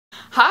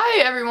Hi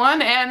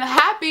everyone and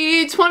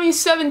happy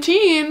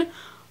 2017!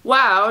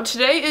 Wow,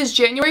 today is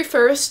January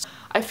 1st.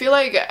 I feel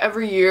like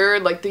every year,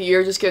 like the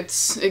year just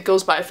it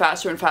goes by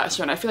faster and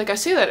faster, and I feel like I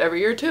say that every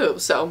year too,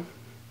 so.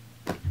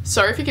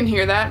 Sorry if you can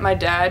hear that. My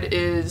dad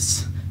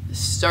is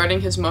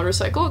starting his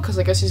motorcycle because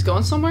I guess he's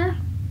going somewhere.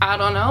 I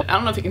don't know. I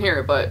don't know if you can hear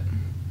it, but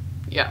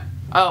yeah.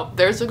 Oh,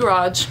 there's the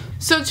garage.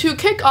 So to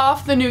kick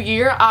off the new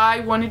year,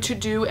 I wanted to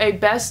do a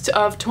best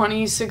of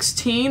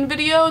 2016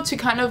 video to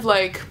kind of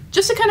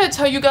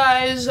tell you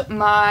guys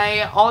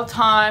my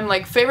all-time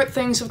favorite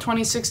things of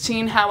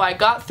 2016, how I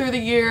got through the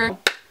year.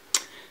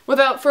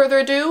 Without further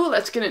ado,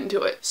 let's get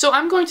into it. So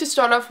I'm going to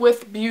start off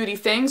with beauty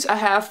things. I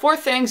have 4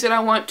 things that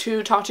I want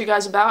to talk to you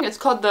guys about. It's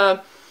called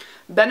the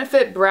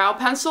Benefit Brow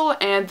Pencil,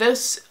 and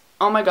this,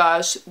 oh my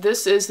gosh,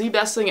 this is the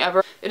best thing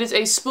ever. It is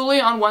a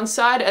spoolie on one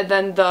side and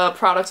then the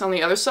products on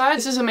the other side.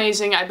 This is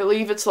amazing. I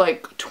believe it's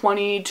like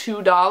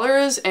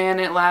 $22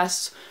 and it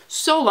lasts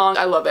so long.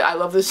 I love it. I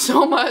love this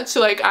so much.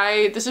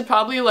 This is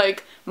probably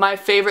my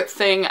favorite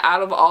thing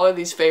out of all of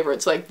these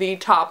favorites, like the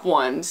top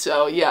one.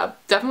 So yeah,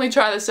 definitely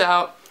try this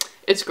out.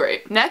 It's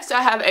great. Next,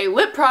 I have a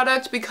lip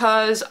product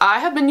because I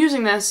have been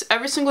using this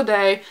every single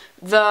day.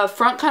 The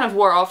front kind of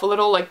wore off a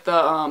little, like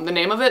the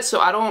name of it,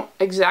 so I don't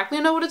exactly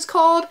know what it's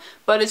called,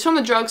 but it's from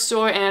the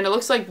drugstore and it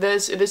looks like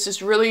this. It is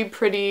this really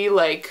pretty,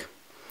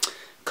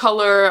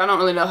 color. I don't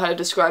really know how to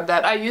describe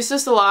that. I use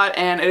this a lot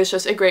and it is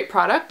just a great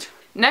product.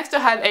 Next, I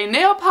have a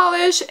nail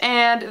polish,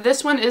 and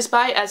this one is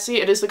by Essie.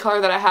 It is the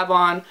color that I have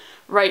on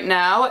right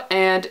now,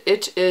 and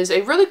it is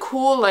a really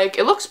cool, it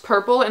looks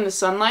purple in the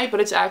sunlight, but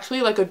it's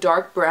actually a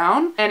dark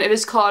brown, and it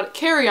is called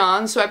Carry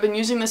On. So I've been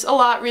using this a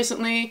lot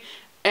recently,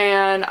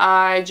 and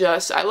I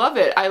love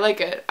it. I like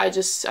it. I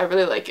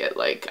really like it.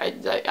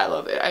 I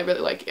love it. I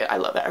really like it. I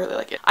love it. I really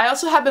like it. I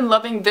also have been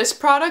loving this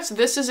product.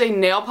 This is a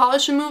nail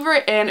polish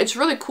remover, and it's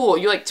really cool.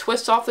 You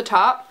twist off the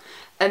top,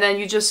 and then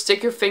you just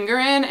stick your finger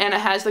in, and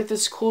it has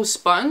this cool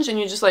sponge, and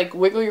you just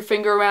wiggle your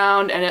finger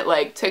around, and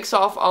it takes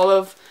off all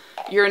of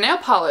your nail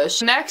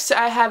polish. Next,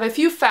 I have a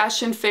few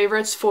fashion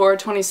favorites for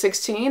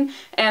 2016,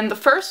 and the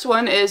first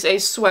one is a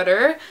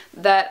sweater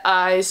that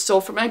I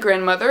stole from my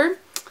grandmother.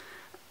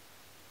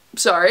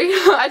 Sorry.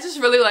 I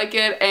just really like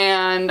it,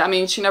 and I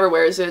mean, she never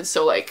wears it,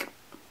 so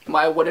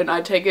why wouldn't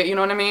I take it, you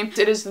know what I mean?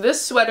 It is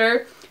this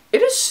sweater.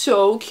 It is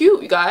so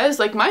cute, you guys.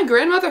 My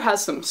grandmother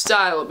has some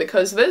style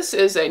because this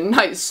is a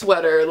nice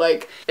sweater.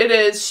 It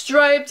is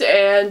striped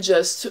and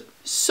just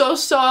so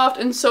soft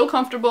and so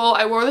comfortable.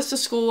 I wore this to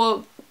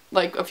school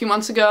a few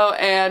months ago,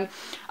 and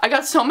I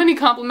got so many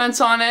compliments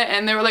on it,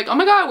 and they were like, oh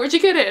my god, where'd you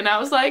get it? And I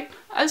was like,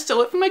 I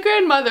stole it from my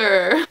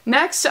grandmother.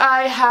 Next,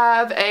 I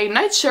have a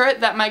nightshirt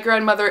that my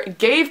grandmother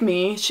gave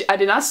me. I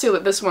did not steal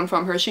this one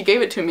from her, she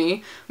gave it to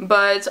me,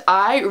 but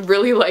I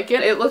really like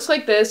it. It looks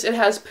like this. It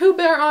has Pooh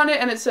Bear on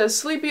it, and it says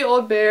Sleepy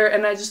Old Bear,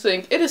 and I just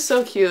think it is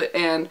so cute,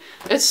 and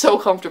it's so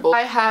comfortable.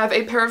 I have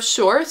a pair of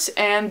shorts,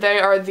 and they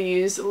are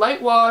these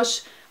light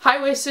wash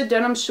high-waisted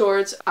denim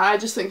shorts. I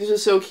just think this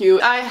is so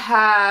cute. I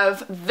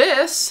have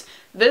this.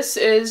 This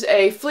is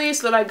a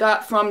fleece that I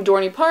got from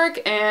Dorney Park,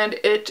 and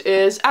it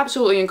is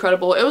absolutely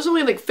incredible. It was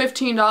only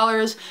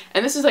 $15,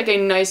 and this is a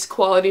nice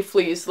quality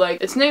fleece.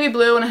 It's navy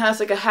blue, and it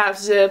has a half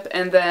zip,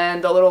 and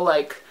then the little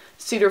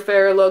Cedar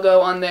Fair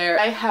logo on there.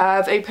 I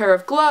have a pair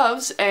of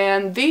gloves,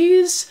 and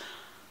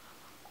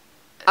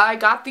I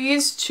got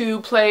these to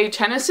play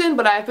tennis in,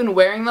 but I've been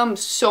wearing them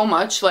so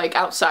much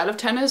outside of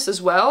tennis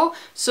as well.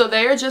 So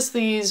they are just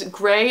these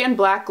gray and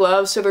black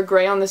gloves, so they're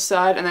gray on this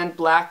side and then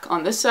black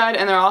on this side,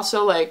 and they're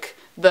also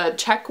the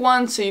check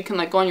one, so you can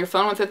go on your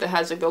phone with it, that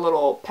has the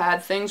little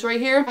pad things right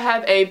here. I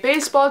have a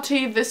baseball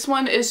tee. This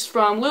one is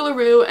from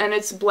LuLaRoe, and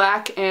it's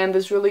black and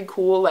this really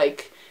cool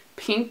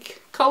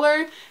pink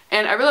color,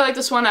 and I really like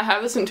this one. I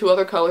have this in 2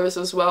 other colors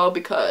as well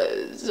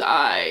because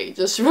I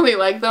just really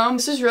like them.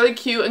 This is really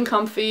cute and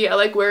comfy. I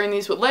like wearing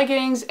these with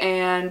leggings,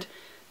 and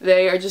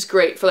they are just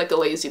great for a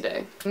lazy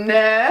day.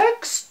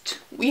 Next,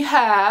 we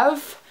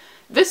have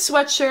this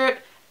sweatshirt,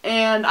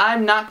 and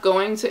I'm not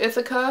going to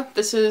Ithaca.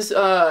 This is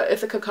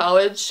Ithaca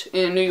College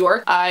in New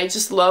York. I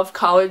just love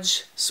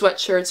college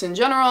sweatshirts in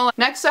general.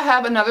 Next, I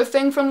have another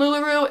thing from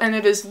LuLaRoe, and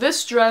it is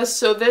this dress.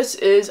 So this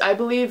is, I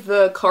believe,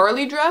 the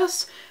Carly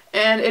dress,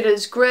 and it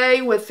is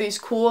gray with these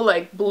cool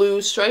blue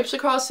stripes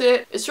across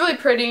it. It's really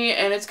pretty,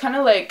 and it's kind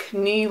of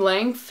knee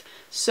length,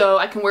 so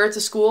I can wear it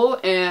to school,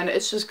 and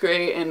it's just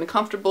great and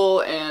comfortable,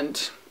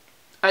 and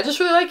I just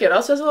really like it. It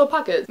also has a little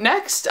pocket.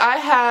 Next, I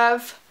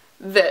have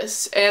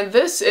this, and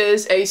this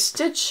is a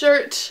Stitch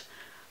shirt.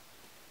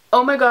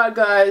 Oh my god,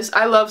 guys,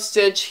 I love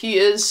Stitch. He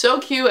is so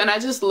cute, and I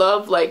just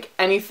love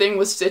anything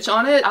with Stitch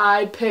on it.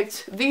 I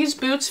picked these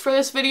boots for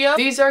this video.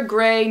 These are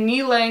gray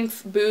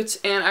knee-length boots,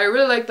 and I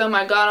really like them.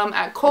 I got them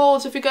at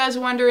Kohl's, if you guys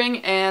are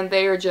wondering, and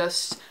they are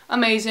just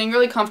amazing,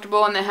 really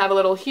comfortable, and they have a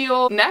little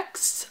heel.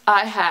 Next,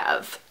 I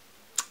have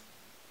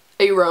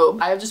a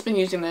robe. I have just been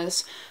using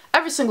this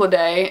every single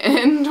day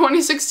in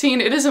 2016.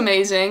 It is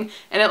amazing,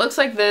 and it looks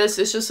like this.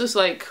 It's just this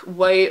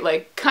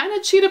white kind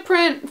of cheetah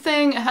print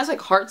thing. It has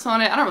hearts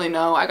on it. I don't really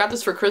know. I got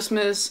this for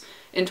Christmas,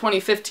 in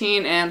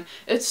 2015, and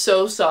it's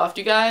so soft,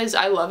 you guys.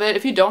 I love it.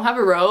 If you don't have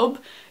a robe,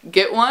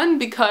 get one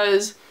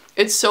because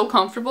it's so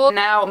comfortable.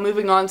 Now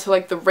moving on to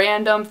like the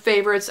random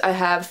favorites, I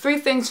have 3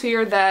 things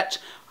here that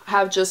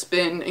have just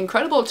been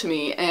incredible to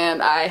me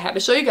and I had to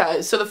show you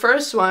guys. So the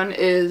first one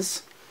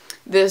is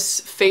this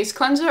face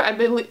cleanser. I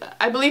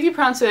believe you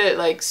pronounce it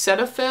like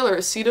Cetaphil or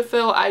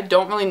Cetaphil. I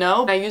don't really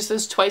know. I use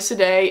this twice a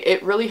day.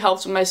 It really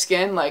helps with my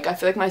skin. Like, I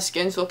feel like my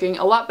skin's looking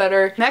a lot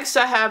better. Next,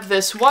 I have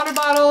this water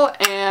bottle,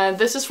 and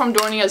this is from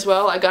Dorney as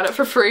well. I got it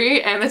for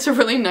free, and it's a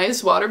really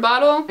nice water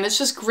bottle. And it's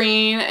just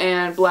green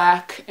and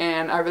black,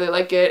 and I really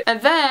like it.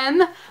 And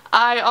then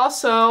I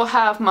also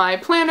have my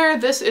planner.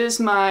 This is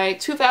my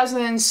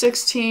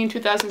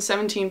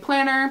 2016-2017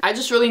 planner. I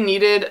just really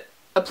needed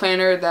a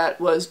planner that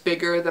was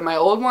bigger than my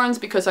old ones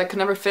because I could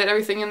never fit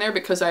everything in there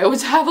because I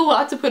always have a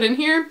lot to put in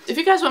here. If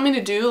you guys want me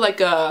to do like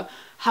a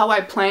how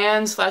I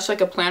plan / like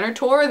a planner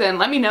tour, then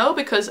let me know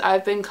because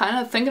I've been kind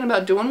of thinking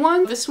about doing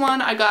one. This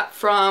one I got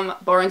from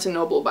Barnes &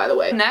 Noble, by the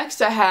way. Next,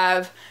 I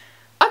have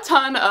a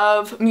ton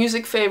of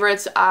music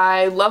favorites.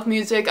 I love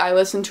music. I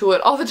listen to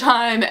it all the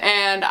time,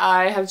 and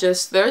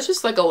there's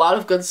just like a lot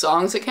of good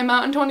songs that came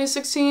out in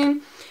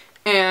 2016.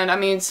 And I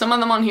mean, some of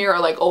them on here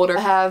are like older.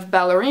 I have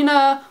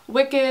Ballerina,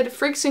 Wicked,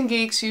 Freaks and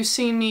Geeks, You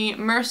See Me,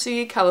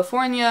 Mercy,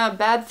 California,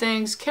 Bad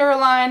Things,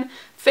 Caroline,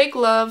 Fake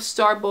Love,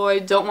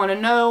 Starboy, Don't Wanna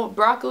Know,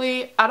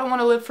 Broccoli, I Don't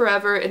Wanna Live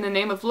Forever, In the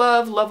Name of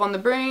Love, Love on the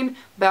Brain,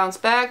 Bounce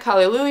Back,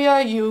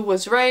 Hallelujah, You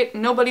Was Right,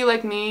 Nobody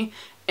Like Me,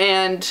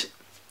 and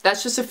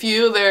that's just a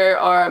few. There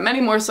are many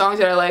more songs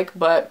that I like,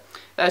 but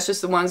that's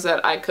just the ones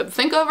that I could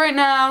think of right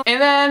now.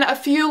 And then a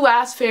few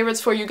last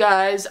favorites for you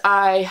guys.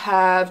 I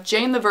have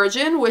Jane the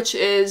Virgin, which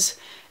is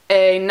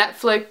a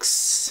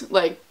Netflix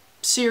like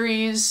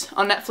series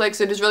on Netflix.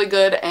 It is really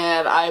good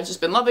and I've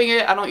just been loving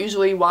it. I don't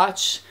usually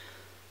watch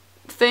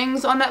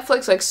things on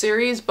Netflix like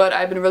series, but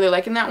I've been really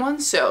liking that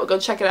one, so go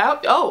check it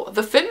out. Oh,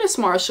 The Fitness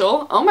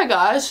Marshal. Oh my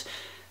gosh.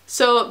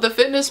 So The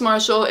Fitness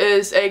Marshal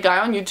is a guy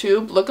on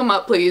YouTube. Look him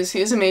up, please.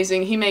 He's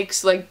amazing. He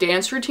makes like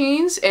dance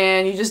routines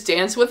and you just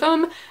dance with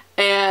him.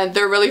 And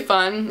they're really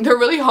fun. They're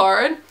really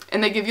hard,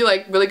 and they give you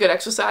like really good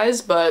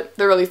exercise, but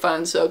they're really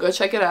fun, so go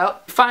check it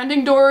out.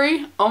 Finding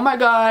Dory. Oh my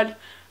god,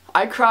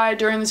 I cried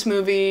during this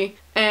movie.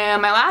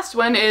 And my last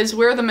one is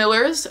We're the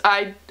Millers.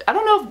 I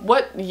don't know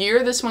what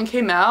year this one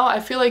came out.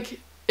 I feel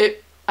like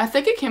I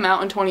think it came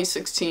out in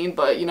 2016,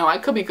 but you know, I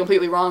could be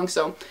completely wrong,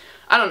 so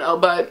I don't know,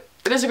 but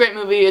it is a great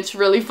movie. It's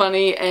really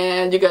funny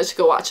and you guys should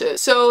go watch it.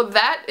 So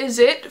that is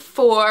it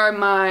for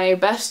my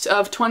best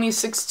of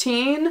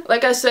 2016.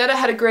 Like I said, I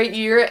had a great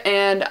year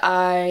and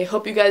I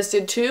hope you guys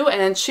did too.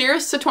 And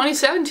cheers to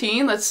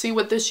 2017. Let's see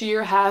what this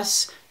year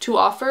has to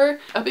offer.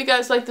 I hope you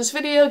guys liked this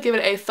video. Give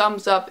it a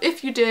thumbs up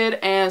if you did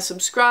and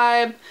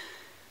subscribe.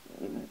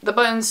 The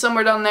button's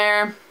somewhere down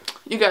there.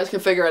 You guys can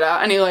figure it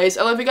out. Anyways,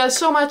 I love you guys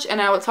so much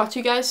and I will talk to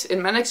you guys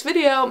in my next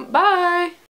video. Bye!